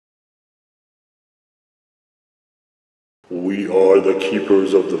We are the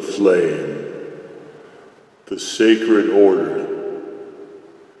keepers of the flame, the sacred order.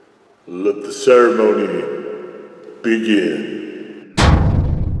 Let the ceremony begin.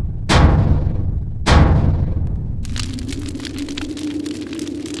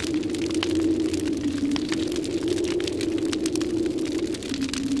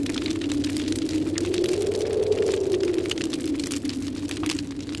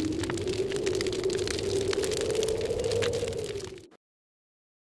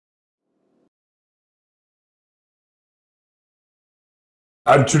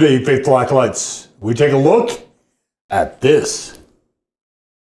 And today, faithful acolytes, we take a look at this.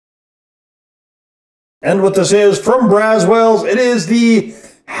 And what this is from Braswell's, it is the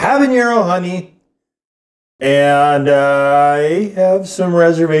habanero honey. And I have some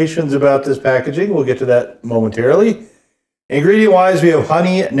reservations about this packaging. We'll get to that momentarily. Ingredient-wise, we have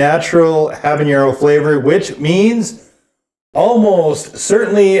honey, natural habanero flavor, which means almost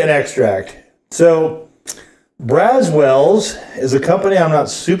certainly an extract. So Braswell's is a company I'm not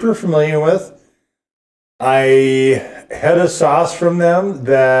super familiar with. I had a sauce from them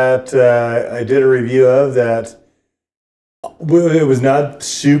that I did a review of that it was not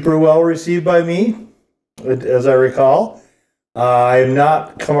super well received by me, as I recall. I have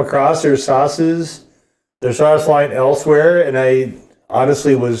not come across their sauce line elsewhere, and I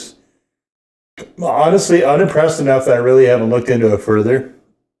honestly was unimpressed enough that I really haven't looked into it further.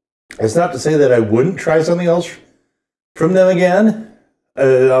 It's not to say that I wouldn't try something else from them again.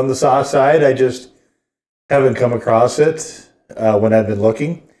 On the sauce side, I just haven't come across it when I've been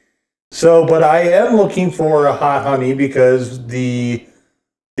looking. So, but I am looking for a hot honey because the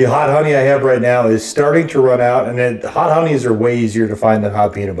hot honey I have right now is starting to run out, and hot honeys are way easier to find than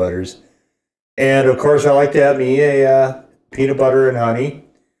hot peanut butters. And of course, I like to have me a peanut butter and honey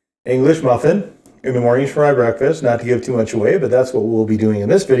English muffin in the mornings for my breakfast, not to give too much away, but that's what we'll be doing in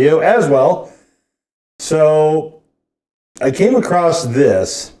this video as well. So I came across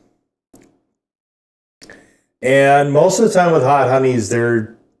this, and most of the time with hot honeys,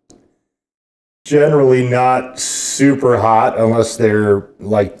 they're generally not super hot unless they're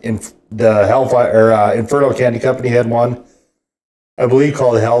like in the Hellfire or Infernal Candy Company had one, I believe,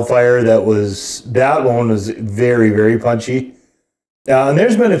 called Hellfire. That one was very, very punchy. And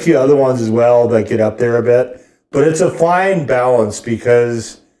there's been a few other ones as well that get up there a bit, but it's a fine balance,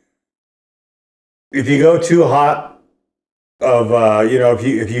 because if you go too hot if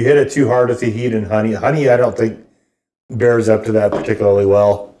you hit it too hard with the heat and honey I don't think bears up to that particularly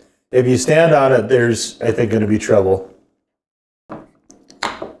well. If you stand on it, there's, I think, going to be trouble. All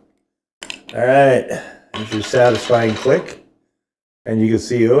right, there's your satisfying click, and you can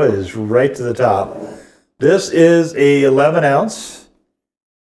see it is right to the top. This is a 11-ounce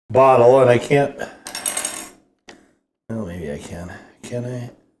bottle, and I can't, oh, maybe I can I?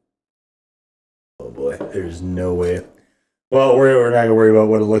 Oh boy, there's no way. Well, we're not gonna worry about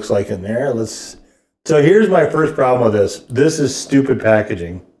what it looks like in there. So here's my first problem with this is stupid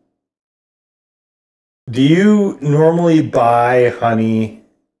packaging. Do you normally buy honey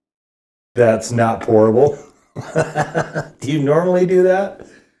that's not pourable? Do you normally do that?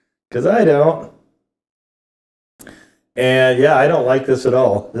 Because I don't. And yeah, I don't like this at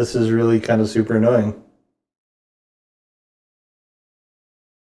all. This is really kind of super annoying.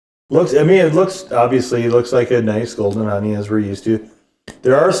 Obviously it looks like a nice golden honey as we're used to.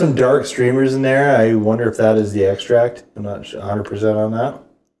 There are some dark streamers in there. I wonder if that is the extract. I'm not 100% on that.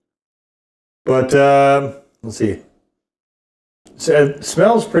 But let's see. So it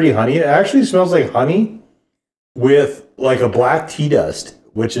smells pretty honey. It actually smells like honey with like a black tea dust,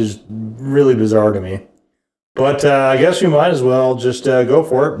 which is really bizarre to me. But I guess we might as well just go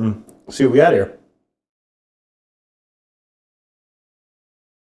for it and see what we got here.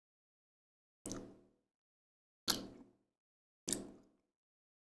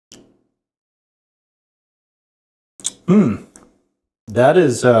 That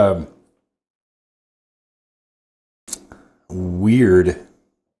is weird. It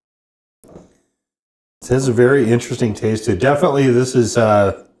has a very interesting taste to it. Definitely, this is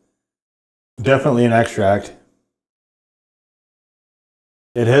definitely an extract.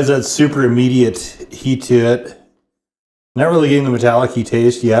 It has that super immediate heat to it. Not really getting the metallic-y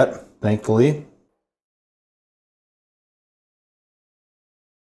taste yet, thankfully.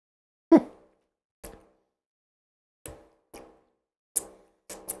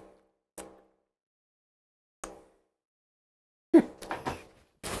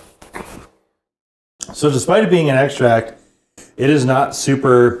 So despite it being an extract, it is not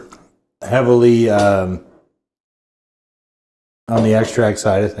super heavily on the extract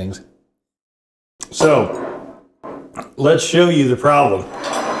side of things. So let's show you the problem.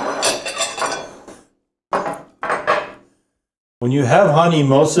 When you have honey,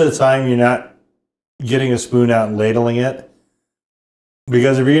 most of the time you're not getting a spoon out and ladling it.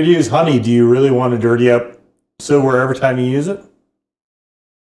 Because if you're going to use honey, do you really want to dirty up silverware every time you use it?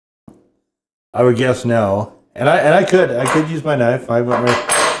 I would guess no. And I could use my knife. I've got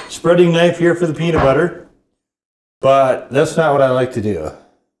my spreading knife here for the peanut butter. But that's not what I like to do.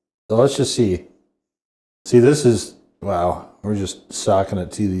 So let's just see. See, this is, wow, we're just socking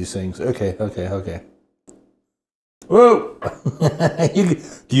it to these things. Okay. Whoa!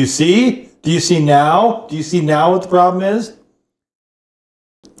 Do you see? Do you see now? Do you see now what the problem is?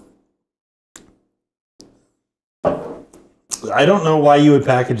 I don't know why you would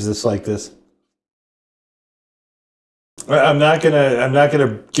package this like this. I'm not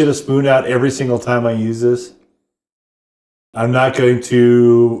gonna get a spoon out every single time I use this. I'm not going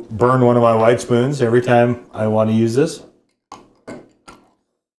to burn one of my white spoons every time I want to use this.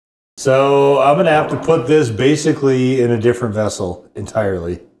 So I'm going to have to put this basically in a different vessel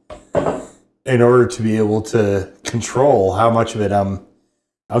entirely in order to be able to control how much of it I'm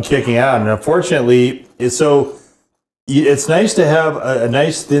kicking out. And unfortunately, it's nice to have a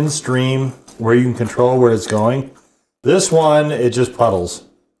nice thin stream where you can control where it's going. This one, it just puddles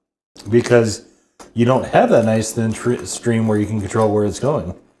because you don't have that nice thin stream where you can control where it's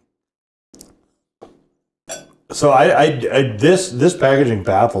going. So this packaging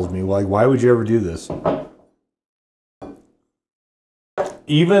baffles me. Like, why would you ever do this?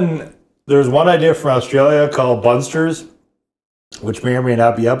 Even there's one I did from Australia called Bunsters, which may or may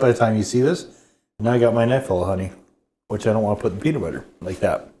not be up by the time you see this. Now I got my knife full of honey, which I don't want to put in peanut butter like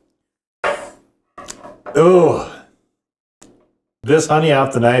that. Oh. This honey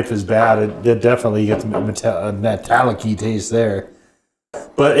off the knife is bad. It definitely gets a metallic-y taste there.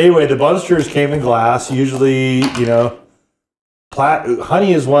 But anyway, the Bunsters came in glass. Usually, you know,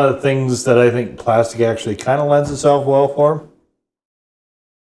 honey is one of the things that I think plastic actually kind of lends itself well for.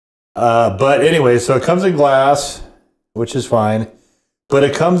 But anyway, so it comes in glass, which is fine. But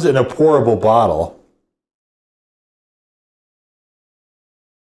it comes in a pourable bottle.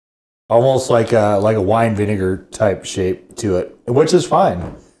 Almost like a wine vinegar type shape to it, which is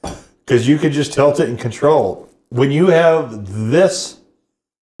fine because you could just tilt it and control. When you have this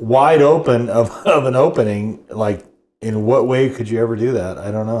wide open of an opening, like, in what way could you ever do that?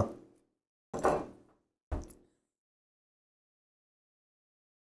 I don't know.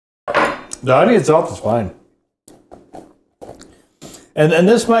 The honey itself is fine. And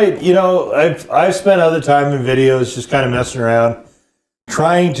this might, you know, I've spent other time in videos just kind of messing around,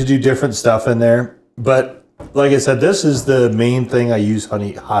 trying to do different stuff in there, but like I said, this is the main thing I use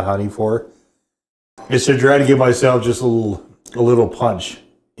hot honey for, is to try to give myself just a little punch,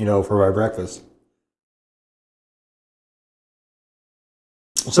 you know, for my breakfast.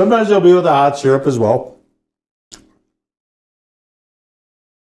 Sometimes it'll be with a hot syrup as well.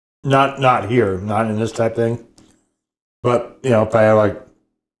 Not here, not in this type thing, but you know, if I have like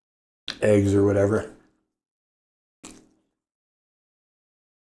eggs or whatever.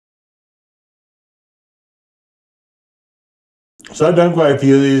 So I've done quite a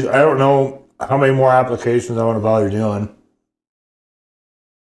few of these. I don't know how many more applications I want to bother doing.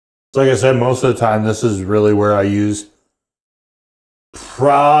 So like I said, most of the time, this is really where I use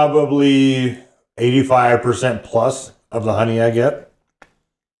probably 85% plus of the honey I get.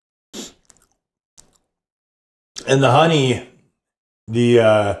 And the honey,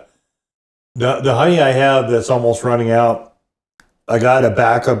 the honey I have that's almost running out, I got a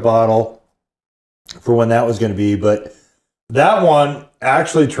backup bottle for when that was going to be, but that one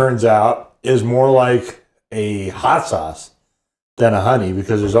actually turns out is more like a hot sauce than a honey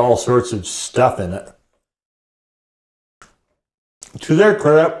because there's all sorts of stuff in it. To their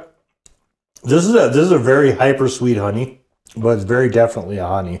credit, this is a very hyper sweet honey, but it's very definitely a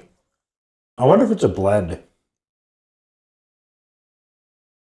honey. I wonder if it's a blend.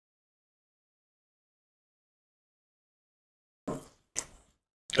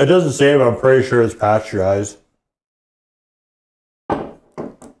 It doesn't say, but I'm pretty sure it's pasteurized.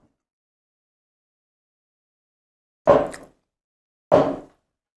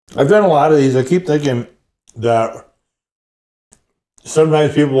 I've done a lot of these. I keep thinking that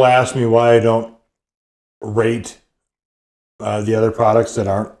sometimes people ask me why I don't rate the other products that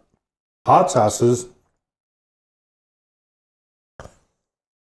aren't hot sauces.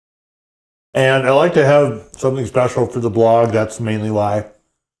 And I like to have something special for the blog. That's mainly why.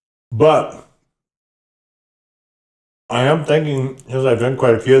 But I am thinking, because I've done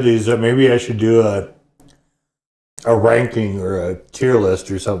quite a few of these, that maybe I should do a ranking or a tier list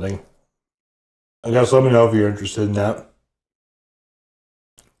or something. I guess let me know if you're interested in that.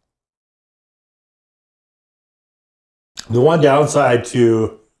 The one downside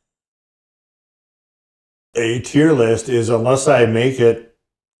to a tier list is unless I make it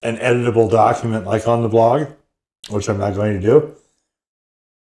an editable document like on the blog, which I'm not going to do,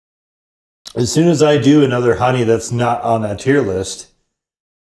 as soon as I do another honey that's not on that tier list,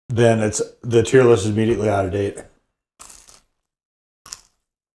 then the tier list is immediately out of date.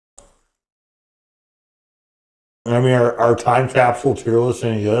 I mean, our time capsule tier list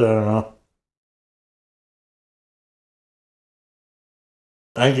any good? I don't know.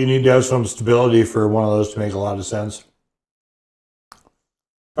 I think you need to have some stability for one of those to make a lot of sense.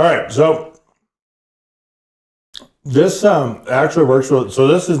 All right, so this actually works with, so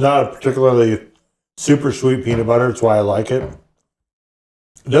this is not a particularly super sweet peanut butter. It's why I like it.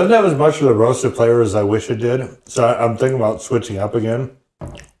 It doesn't have as much of the roasted flavor as I wish it did. So I'm thinking about switching up again.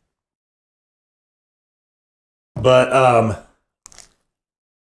 But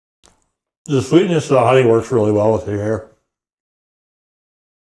the sweetness of the honey works really well with it here.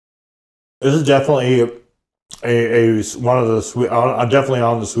 This is definitely a one of the sweet. I'm definitely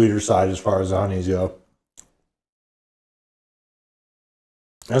on the sweeter side as far as the honeys go.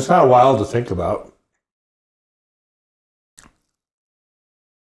 That's kind of wild to think about.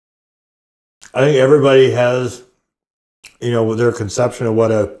 I think everybody has, their conception of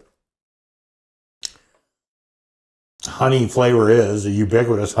what a honey flavor is, a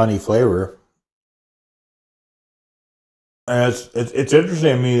ubiquitous honey flavor. And it's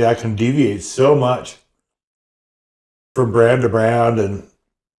interesting to me that can deviate so much from brand to brand, and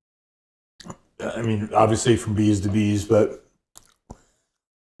I mean, obviously from bees to bees, but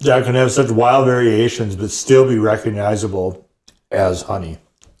that can have such wild variations, but still be recognizable as honey.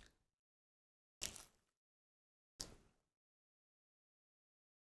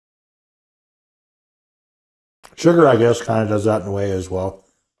 Sugar, I guess, kind of does that in a way as well.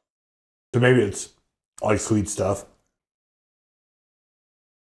 So maybe it's like sweet stuff.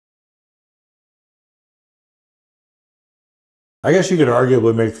 I guess you could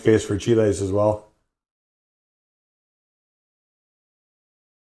arguably make the case for chiles as well.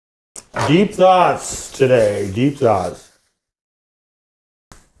 Deep thoughts today. Deep thoughts.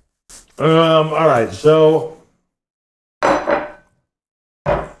 All right, so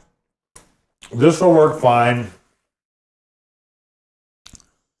this will work fine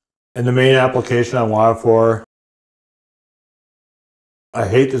in the main application I want it for. I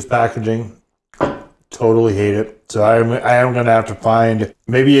hate this packaging. Totally hate it. So I am gonna have to find,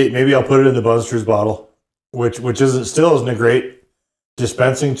 maybe I'll put it in the Buzzers bottle, which still isn't a great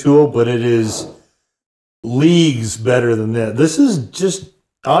dispensing tool, but it is leagues better than this. This is just,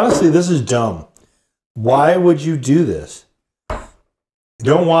 honestly, this is dumb. Why would you do this? You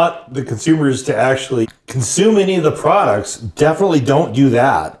don't want the consumers to actually consume any of the products. Definitely don't do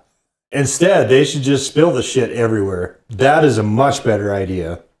that. Instead, they should just spill the shit everywhere. That is a much better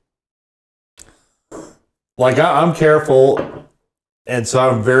idea. Like, I'm careful, and so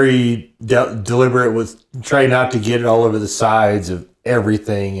I'm very deliberate with trying not to get it all over the sides of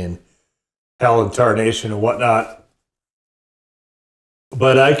everything and hell and tarnation and whatnot.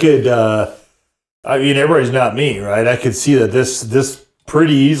 But I could, I mean, everybody's not me, right? I could see that this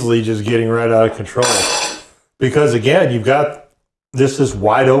pretty easily just getting right out of control. Because, again, you've got this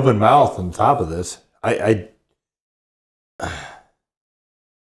wide open mouth on top of this.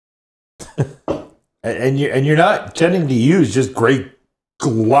 And you're not tending to use just great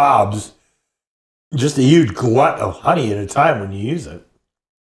globs, just a huge glut of honey at a time when you use it.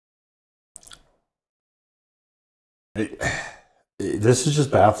 This is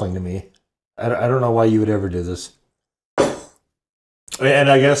just baffling to me. I don't know why you would ever do this. And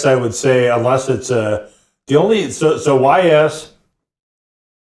I guess I would say, unless it's so YS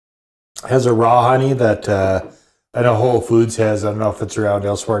has a raw honey that I know Whole Foods has. I don't know if it's around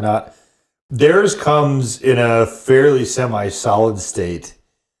elsewhere or not. Theirs comes in a fairly semi-solid state.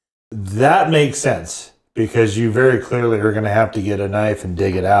 That makes sense because you very clearly are going to have to get a knife and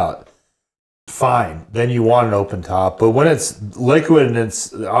dig it out. Fine, then you want an open top. But when it's liquid and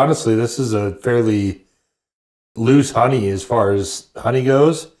it's, honestly, this is a fairly loose honey as far as honey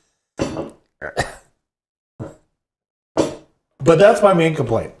goes. But that's my main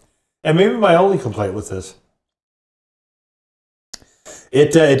complaint. And maybe my only complaint with this.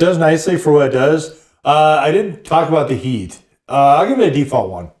 It does nicely for what it does. I didn't talk about the heat. I'll give it a default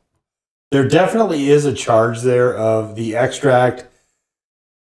 1. There definitely is a charge there of the extract.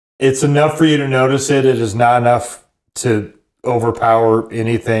 It's enough for you to notice it. It is not enough to overpower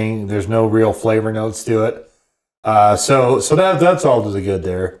anything. There's no real flavor notes to it. So that's all to the good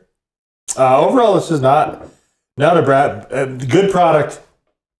there. Overall, this is not a good product.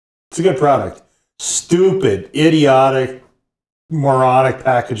 It's a good product. Stupid, idiotic, moronic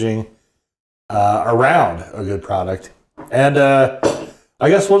packaging around a good product. And I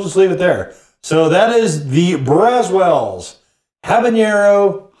guess we'll just leave it there. So that is the Braswell's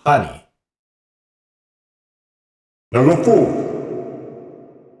Habanero Honey. Now go forward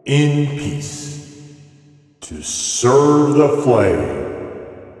in peace to serve the flame.